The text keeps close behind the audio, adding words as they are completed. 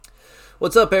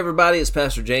What's up, everybody? It's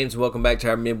Pastor James. Welcome back to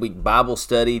our midweek Bible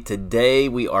study. Today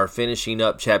we are finishing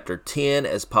up chapter 10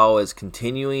 as Paul is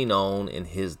continuing on in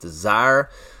his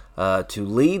desire to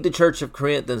lead the church of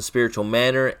Corinth in a spiritual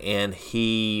manner, and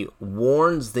he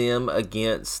warns them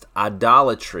against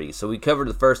idolatry. So we covered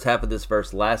the first half of this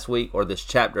verse last week, or this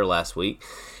chapter last week,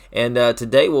 and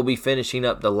today we'll be finishing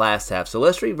up the last half. So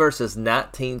let's read verses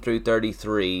 19 through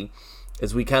 33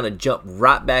 as we kind of jump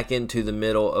right back into the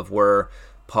middle of where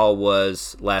Paul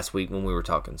was last week when we were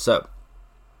talking. So,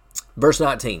 verse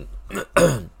 19.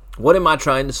 What am I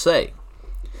trying to say?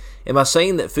 Am I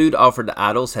saying that food offered to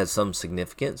idols has some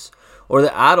significance, or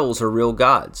that idols are real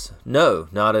gods? No,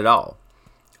 not at all.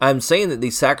 I am saying that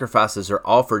these sacrifices are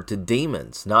offered to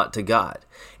demons, not to God,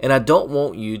 and I don't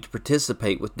want you to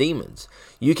participate with demons.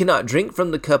 You cannot drink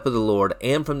from the cup of the Lord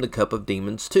and from the cup of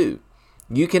demons too.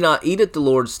 You cannot eat at the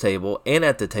Lord's table and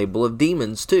at the table of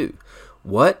demons too.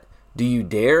 What? Do you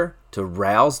dare to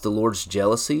rouse the Lord's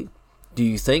jealousy? Do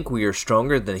you think we are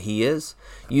stronger than He is?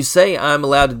 You say I am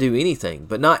allowed to do anything,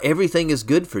 but not everything is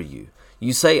good for you.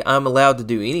 You say I am allowed to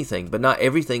do anything, but not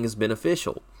everything is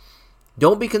beneficial.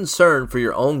 Don't be concerned for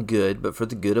your own good, but for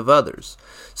the good of others.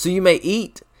 So you may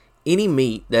eat any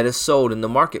meat that is sold in the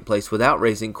marketplace without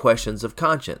raising questions of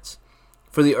conscience.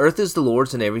 For the earth is the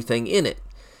Lord's and everything in it.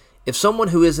 If someone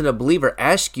who isn't a believer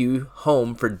asks you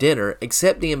home for dinner,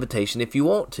 accept the invitation if you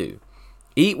want to.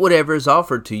 Eat whatever is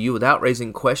offered to you without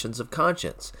raising questions of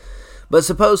conscience. But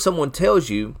suppose someone tells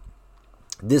you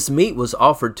this meat was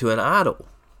offered to an idol.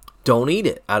 Don't eat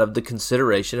it out of the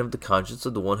consideration of the conscience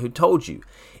of the one who told you.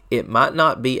 It might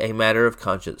not be a matter of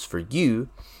conscience for you,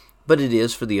 but it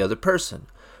is for the other person.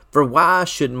 For why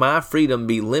should my freedom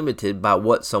be limited by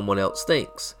what someone else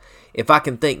thinks? If I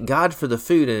can thank God for the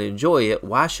food and enjoy it,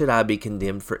 why should I be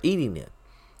condemned for eating it?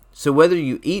 So whether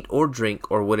you eat or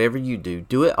drink or whatever you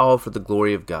do it all for the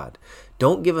glory of God.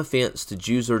 Don't give offense to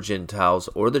Jews or Gentiles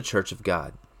or the church of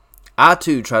God. I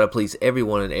too try to please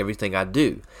everyone in everything I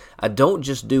do. I don't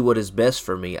just do what is best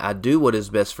for me. I do what is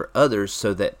best for others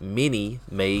so that many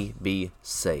may be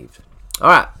saved. All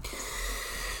right.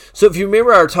 So if you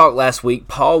remember our talk last week,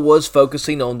 Paul was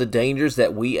focusing on the dangers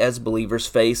that we as believers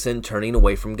face in turning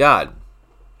away from God.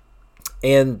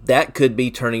 And that could be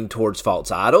turning towards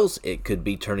false idols. It could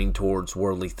be turning towards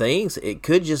worldly things. It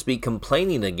could just be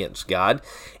complaining against God.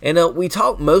 And we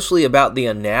talked mostly about the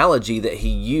analogy that he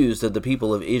used of the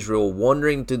people of Israel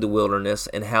wandering through the wilderness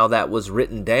and how that was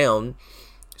written down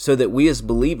so that we as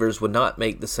believers would not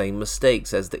make the same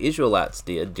mistakes as the Israelites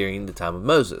did during the time of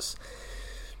Moses.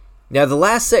 Now, the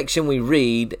last section we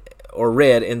read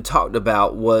and talked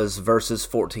about was verses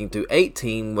 14 through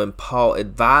 18 when Paul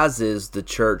advises the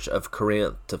church of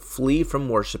Corinth to flee from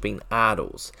worshiping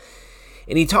idols.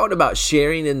 And he talked about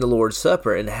sharing in the Lord's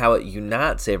Supper and how it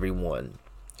unites everyone.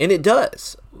 And it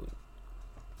does.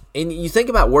 And you think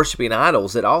about worshiping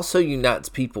idols, it also unites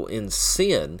people in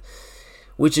sin,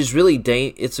 which is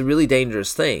it's a really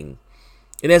dangerous thing.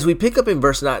 And as we pick up in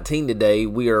verse 19 today,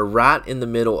 we are right in the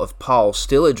middle of Paul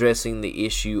still addressing the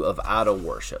issue of idol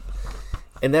worship.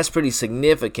 And that's pretty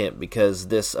significant because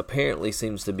this apparently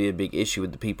seems to be a big issue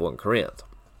with the people in Corinth.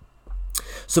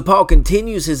 So Paul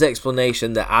continues his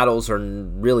explanation that idols are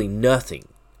really nothing.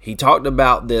 He talked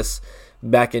about this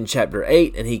back in chapter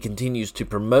 8, and he continues to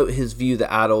promote his view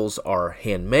that idols are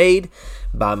handmade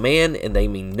by man and they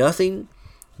mean nothing.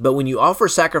 But when you offer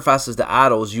sacrifices to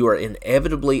idols, you are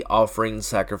inevitably offering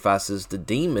sacrifices to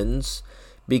demons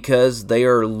because they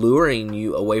are luring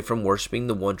you away from worshiping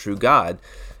the one true God,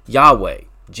 Yahweh,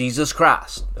 Jesus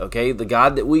Christ, okay, the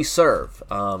God that we serve.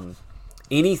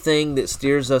 Anything that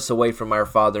steers us away from our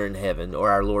Father in heaven or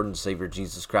our Lord and Savior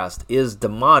Jesus Christ is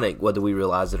demonic, whether we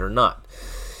realize it or not.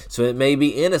 So it may be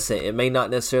innocent. It may not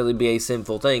necessarily be a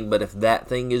sinful thing, but if that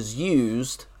thing is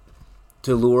used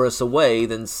to lure us away,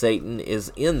 then Satan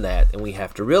is in that, and we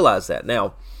have to realize that.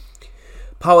 Now,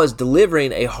 Paul is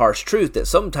delivering a harsh truth that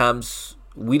sometimes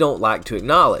we don't like to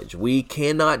acknowledge. We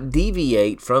cannot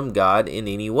deviate from God in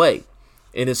any way.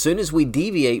 And as soon as we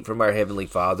deviate from our Heavenly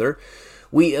Father,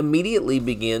 we immediately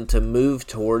begin to move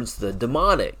towards the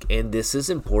demonic, and this is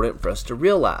important for us to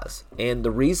realize. And the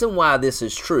reason why this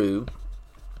is true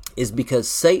is because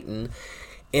Satan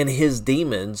and his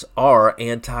demons are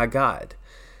anti-God.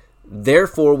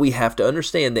 Therefore, we have to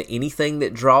understand that anything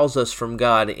that draws us from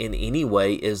God in any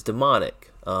way is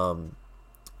demonic.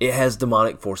 It has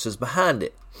demonic forces behind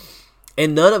it.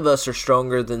 And none of us are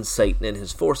stronger than Satan and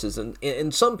his forces.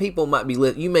 And some people might be,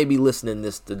 you may be listening to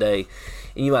this today,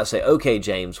 and you might say, okay,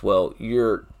 James, well,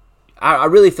 I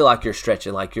really feel like you're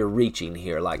stretching, like you're reaching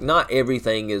here. Like, not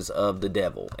everything is of the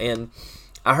devil. And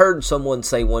I heard someone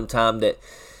say one time that,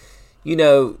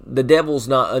 the devil's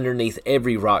not underneath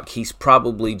every rock. He's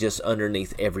probably just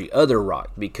underneath every other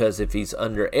rock, because if he's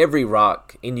under every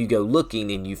rock and you go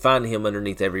looking and you find him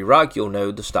underneath every rock, you'll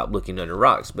know to stop looking under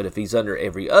rocks. But if he's under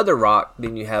every other rock,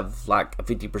 then you have like a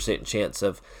 50% chance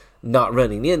of not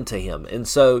running into him. And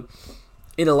so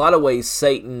in a lot of ways,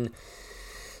 Satan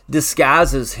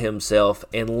disguises himself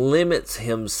and limits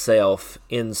himself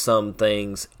in some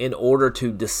things in order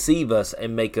to deceive us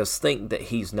and make us think that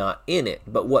he's not in it.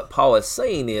 But what Paul is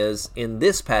saying is, in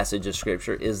this passage of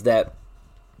Scripture, is that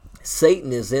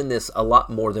Satan is in this a lot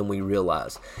more than we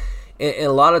realize. And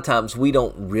a lot of times we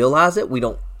don't realize it. We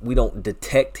don't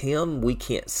detect him. We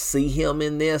can't see him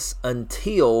in this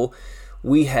until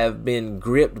we have been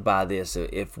gripped by this,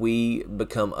 if we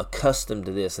become accustomed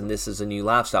to this, and this is a new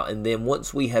lifestyle. And then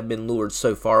once we have been lured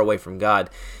so far away from God,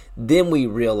 then we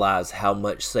realize how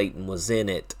much Satan was in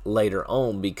it later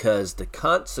on, because the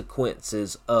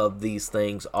consequences of these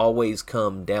things always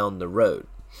come down the road.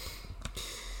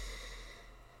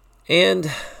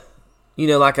 And,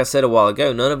 like I said a while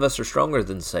ago, none of us are stronger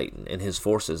than Satan and his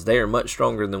forces. They are much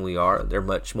stronger than we are. They're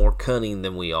much more cunning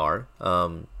than we are.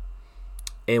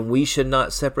 And we should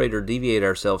not separate or deviate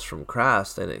ourselves from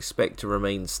Christ and expect to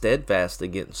remain steadfast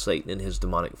against Satan and his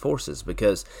demonic forces,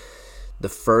 because the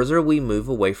further we move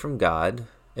away from God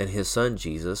and his son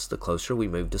Jesus, the closer we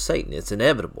move to Satan. It's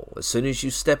inevitable. As soon as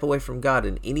you step away from God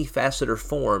in any facet or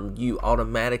form, you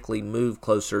automatically move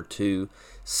closer to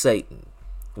Satan.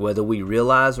 Whether we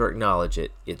realize or acknowledge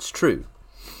it, it's true.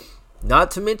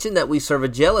 Not to mention that we serve a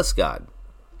jealous God.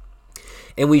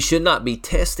 And we should not be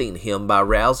testing him by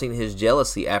rousing his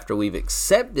jealousy after we've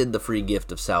accepted the free gift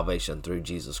of salvation through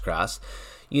Jesus Christ.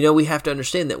 We have to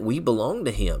understand that we belong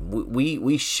to him.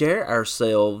 We share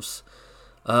ourselves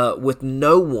with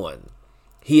no one.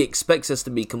 He expects us to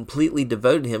be completely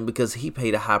devoted to him because he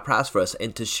paid a high price for us.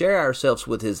 And to share ourselves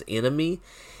with his enemy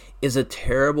is a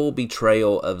terrible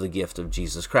betrayal of the gift of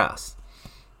Jesus Christ.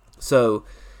 So,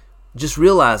 just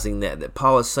realizing that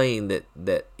Paul is saying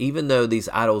that even though these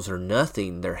idols are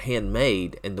nothing, they're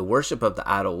handmade, and the worship of the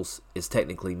idols is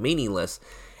technically meaningless,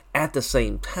 at the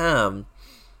same time,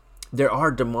 there are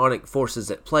demonic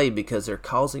forces at play because they're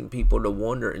causing people to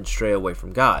wander and stray away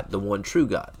from God, the one true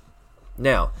God.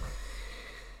 Now,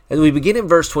 as we begin in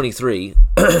verse 23,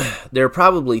 there are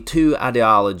probably two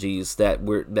ideologies that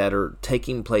are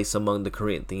taking place among the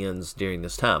Corinthians during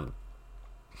this time.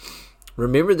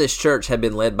 Remember, this church had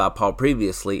been led by Paul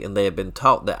previously, and they had been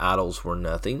taught that idols were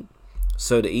nothing.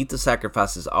 So to eat the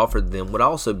sacrifices offered them would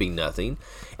also be nothing.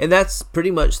 And that's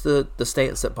pretty much the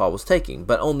stance that Paul was taking.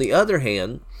 But on the other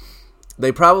hand,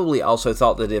 they probably also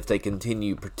thought that if they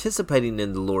continue participating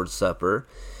in the Lord's Supper,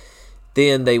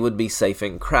 then they would be safe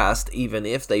in Christ, even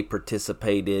if they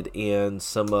participated in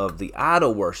some of the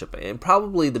idol worship. And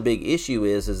probably the big issue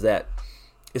is that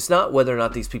it's not whether or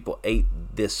not these people ate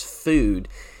this food.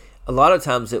 A lot of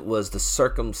times it was the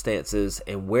circumstances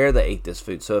and where they ate this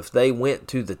food. So if they went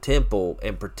to the temple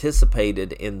and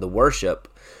participated in the worship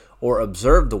or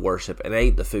observed the worship and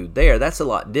ate the food there, that's a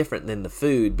lot different than the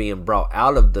food being brought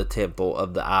out of the temple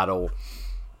of the idol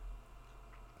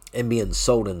and being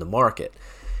sold in the market.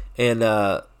 And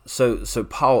so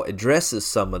Paul addresses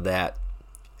some of that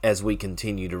as we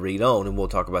continue to read on, and we'll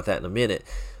talk about that in a minute.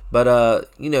 But,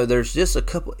 there's just a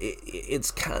couple,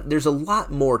 there's a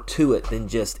lot more to it than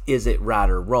just, is it right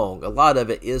or wrong? A lot of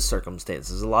it is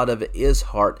circumstances. A lot of it is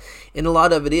heart. And a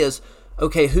lot of it is,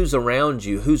 okay, who's around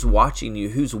you? Who's watching you?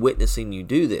 Who's witnessing you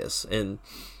do this? And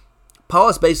Paul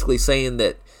is basically saying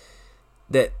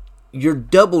that you're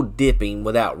double dipping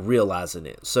without realizing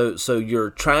it. So you're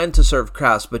trying to serve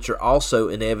Christ, but you're also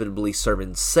inevitably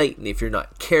serving Satan if you're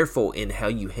not careful in how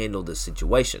you handle this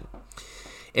situation.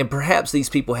 And perhaps these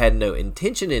people had no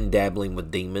intention in dabbling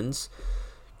with demons,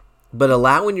 but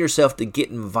allowing yourself to get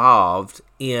involved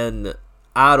in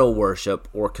idol worship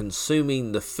or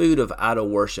consuming the food of idol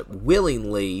worship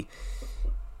willingly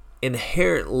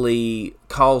inherently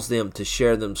caused them to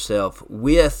share themselves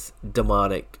with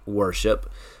demonic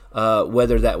worship,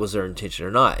 whether that was their intention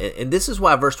or not. And this is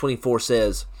why verse 24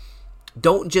 says,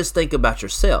 don't just think about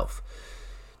yourself.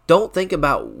 Don't think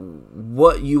about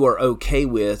what you are okay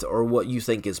with or what you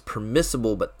think is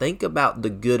permissible, but think about the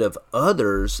good of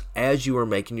others as you are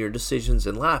making your decisions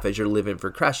in life, as you're living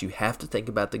for Christ. You have to think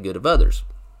about the good of others.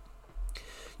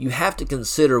 You have to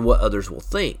consider what others will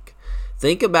think.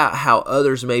 Think about how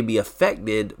others may be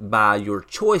affected by your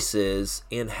choices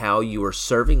in how you are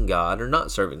serving God or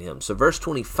not serving Him. So verse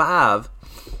 25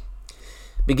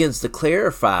 begins to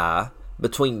clarify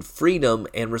between freedom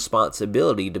and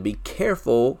responsibility to be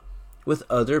careful with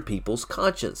other people's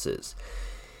consciences.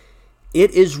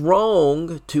 It is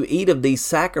wrong to eat of these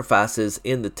sacrifices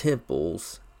in the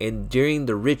temples and during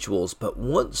the rituals, but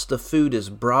once the food is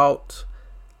brought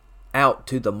out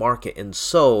to the market and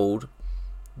sold,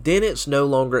 then it's no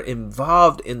longer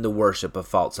involved in the worship of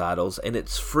false idols, and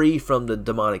it's free from the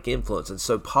demonic influence. And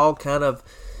so Paul kind of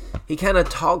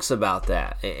talks about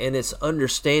that, and it's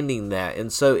understanding that.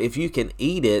 And so if you can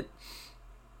eat it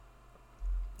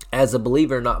as a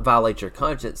believer and not violate your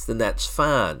conscience, then that's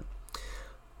fine.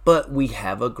 But we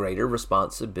have a greater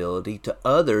responsibility to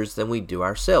others than we do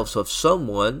ourselves. So if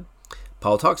someone,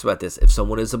 Paul talks about this, if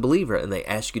someone is a believer and they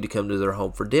ask you to come to their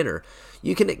home for dinner,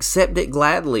 you can accept it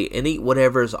gladly and eat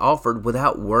whatever is offered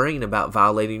without worrying about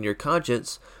violating your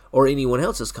conscience or anyone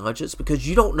else's conscience, because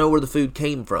you don't know where the food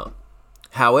came from.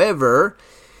 However,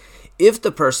 if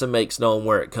the person makes known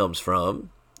where it comes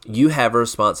from, you have a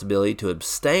responsibility to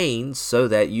abstain so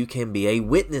that you can be a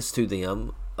witness to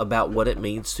them about what it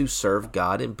means to serve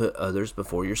God and put others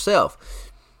before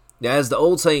yourself. Now, as the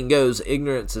old saying goes,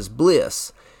 ignorance is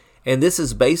bliss. And this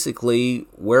is basically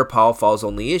where Paul falls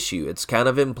on the issue. It's kind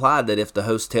of implied that if the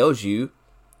host tells you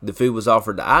the food was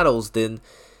offered to idols, then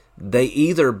they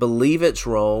either believe it's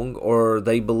wrong or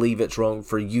they believe it's wrong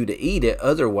for you to eat it.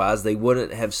 Otherwise, they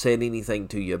wouldn't have said anything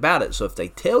to you about it. So if they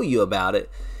tell you about it,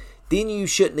 then you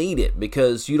shouldn't eat it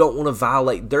because you don't want to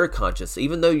violate their conscience.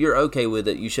 Even though you're okay with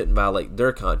it, you shouldn't violate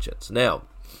their conscience. Now,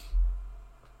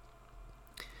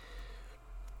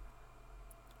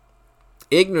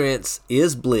 ignorance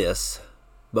is bliss,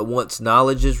 but once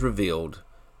knowledge is revealed,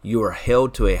 you are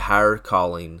held to a higher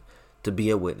calling to be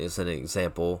a witness and an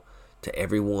example to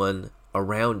everyone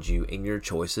around you in your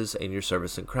choices and your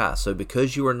service in Christ. So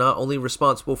because you are not only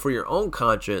responsible for your own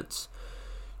conscience,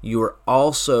 you are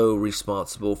also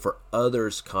responsible for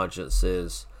others'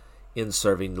 consciences in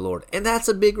serving the Lord. And that's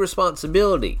a big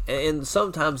responsibility. And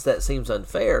sometimes that seems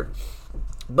unfair.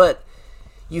 But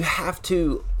you have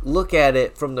to look at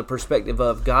it from the perspective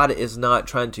of God is not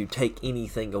trying to take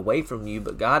anything away from you,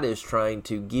 but God is trying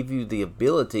to give you the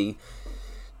ability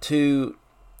to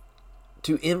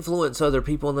influence other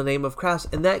people in the name of Christ.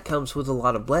 And that comes with a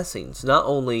lot of blessings. Not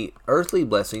only earthly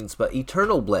blessings, but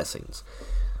eternal blessings.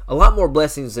 A lot more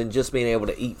blessings than just being able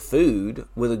to eat food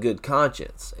with a good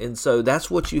conscience. And so that's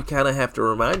what you kind of have to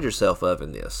remind yourself of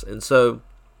in this. And so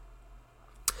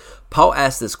Paul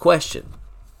asked this question: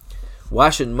 why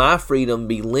should my freedom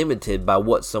be limited by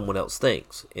what someone else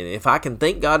thinks? And if I can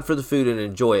thank God for the food and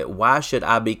enjoy it, why should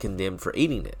I be condemned for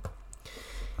eating it?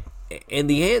 And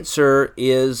the answer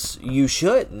is you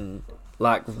shouldn't.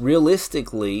 Like,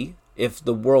 realistically, if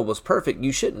the world was perfect,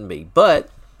 you shouldn't be. But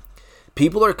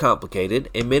people are complicated,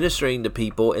 and ministering to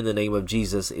people in the name of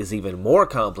Jesus is even more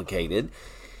complicated.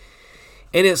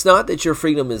 And it's not that your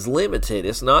freedom is limited.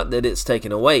 It's not that it's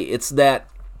taken away. It's that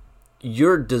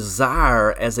your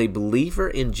desire as a believer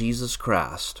in Jesus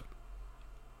Christ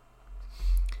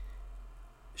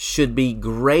should be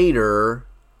greater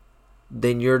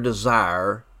than your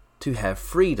desire to have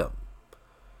freedom.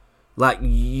 Like,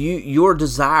 your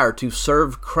desire to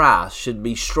serve Christ should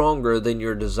be stronger than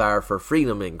your desire for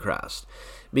freedom in Christ.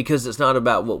 Because it's not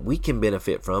about what we can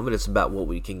benefit from, but it's about what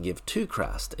we can give to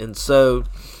Christ. And so,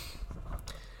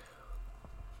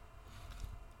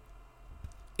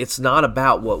 it's not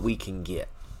about what we can get.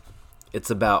 It's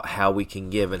about how we can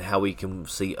give and how we can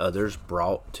see others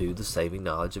brought to the saving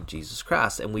knowledge of Jesus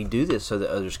Christ. And we do this so that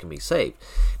others can be saved.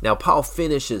 Now, Paul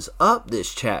finishes up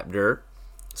this chapter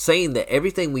saying that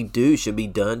everything we do should be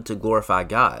done to glorify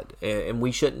God, and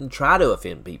we shouldn't try to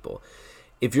offend people.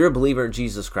 If you're a believer in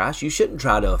Jesus Christ, you shouldn't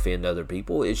try to offend other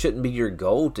people. It shouldn't be your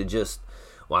goal to just,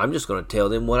 well, I'm just going to tell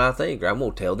them what I think, or I'm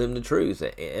going to tell them the truth.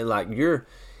 And like,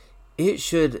 it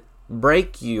should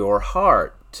break your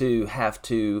heart to have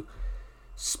to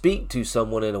speak to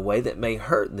someone in a way that may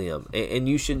hurt them, and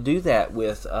you should do that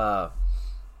with a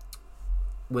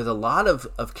lot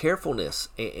of carefulness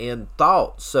and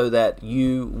thought, so that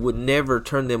you would never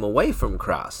turn them away from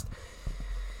Christ.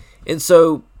 And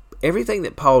so everything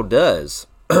that Paul does,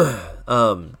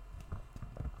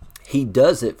 he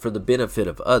does it for the benefit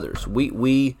of others.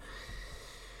 We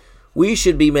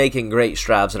should be making great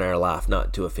strides in our life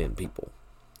not to offend people.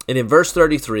 And in verse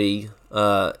 33,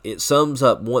 it sums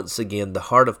up once again the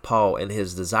heart of Paul and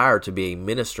his desire to be a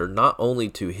minister not only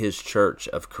to his church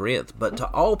of Corinth, but to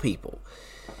all people.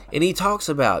 And he talks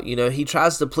about, he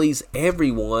tries to please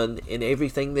everyone in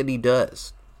everything that he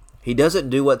does. He doesn't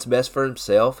do what's best for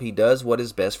himself. He does what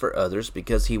is best for others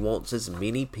because he wants as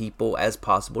many people as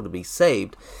possible to be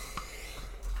saved.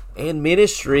 And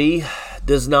ministry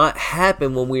does not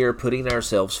happen when we are putting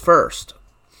ourselves first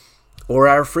or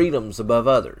our freedoms above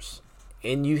others.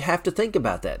 And you have to think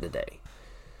about that today.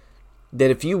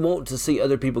 that if you want to see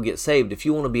other people get saved, if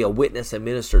you want to be a witness and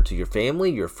minister to your family,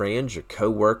 your friends, your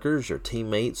co-workers, your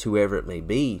teammates, whoever it may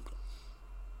be,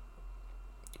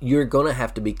 you're going to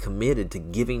have to be committed to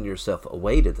giving yourself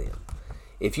away to them.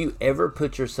 If you ever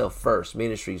put yourself first,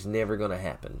 ministry is never going to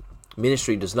happen.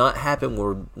 Ministry does not happen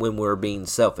when we're being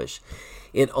selfish.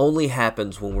 It only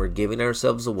happens when we're giving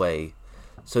ourselves away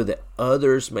so that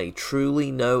others may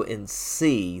truly know and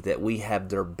see that we have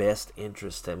their best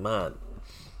interest in mind.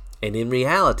 And in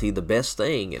reality, the best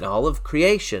thing in all of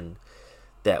creation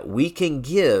that we can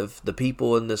give the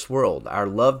people in this world, our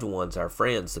loved ones, our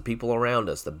friends, the people around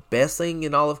us, the best thing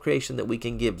in all of creation that we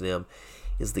can give them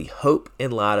is the hope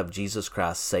and light of Jesus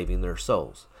Christ saving their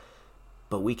souls.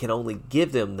 But we can only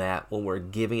give them that when we're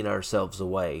giving ourselves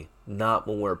away, not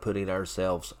when we're putting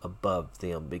ourselves above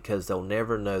them, because they'll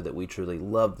never know that we truly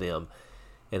love them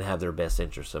and have their best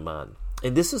interests in mind.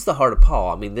 And this is the heart of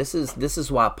Paul. I mean, this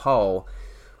is why Paul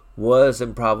was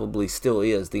and probably still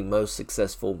is the most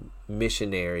successful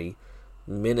missionary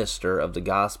minister of the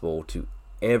gospel to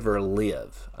ever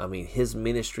live. I mean, his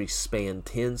ministry spanned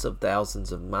tens of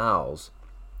thousands of miles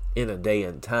in a day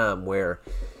and time where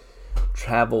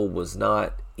travel was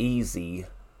not easy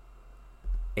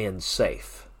and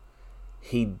safe.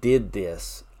 He did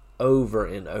this over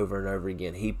and over and over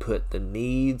again. He put the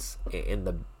needs and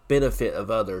the benefit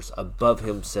of others above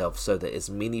himself so that as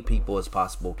many people as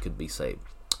possible could be saved.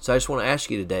 So I just want to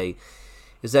ask you today,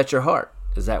 is that your heart?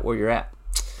 Is that where you're at?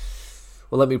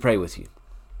 Well, let me pray with you.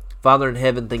 Father in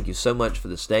heaven, thank you so much for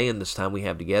this day and this time we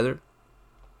have together.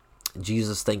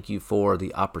 Jesus, thank you for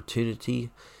the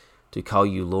opportunity to call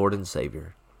you Lord and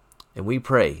Savior. And we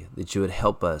pray that you would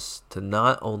help us to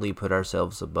not only put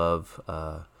ourselves above,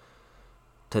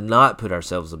 to not put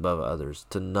others,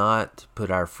 to not put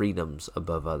our freedoms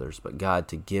above others, but God,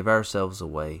 to give ourselves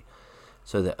away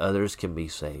so that others can be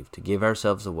saved, to give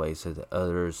ourselves away so that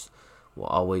others will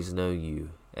always know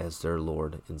you as their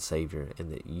Lord and Savior,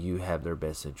 and that you have their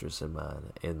best interests in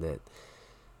mind, and that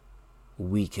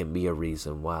we can be a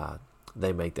reason why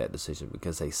they make that decision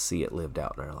because they see it lived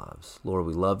out in our lives. Lord,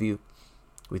 we love you.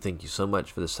 We thank you so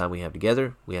much for this time we have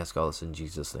together. We ask all this in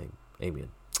Jesus' name. Amen.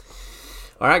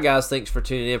 All right, guys, thanks for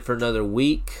tuning in for another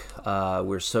week.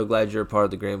 We're so glad you're a part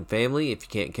of the Graham family. If you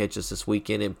can't catch us this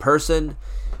weekend in person,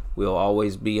 we'll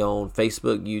always be on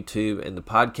Facebook, YouTube, and the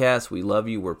podcast. We love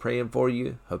you. We're praying for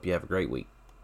you. Hope you have a great week.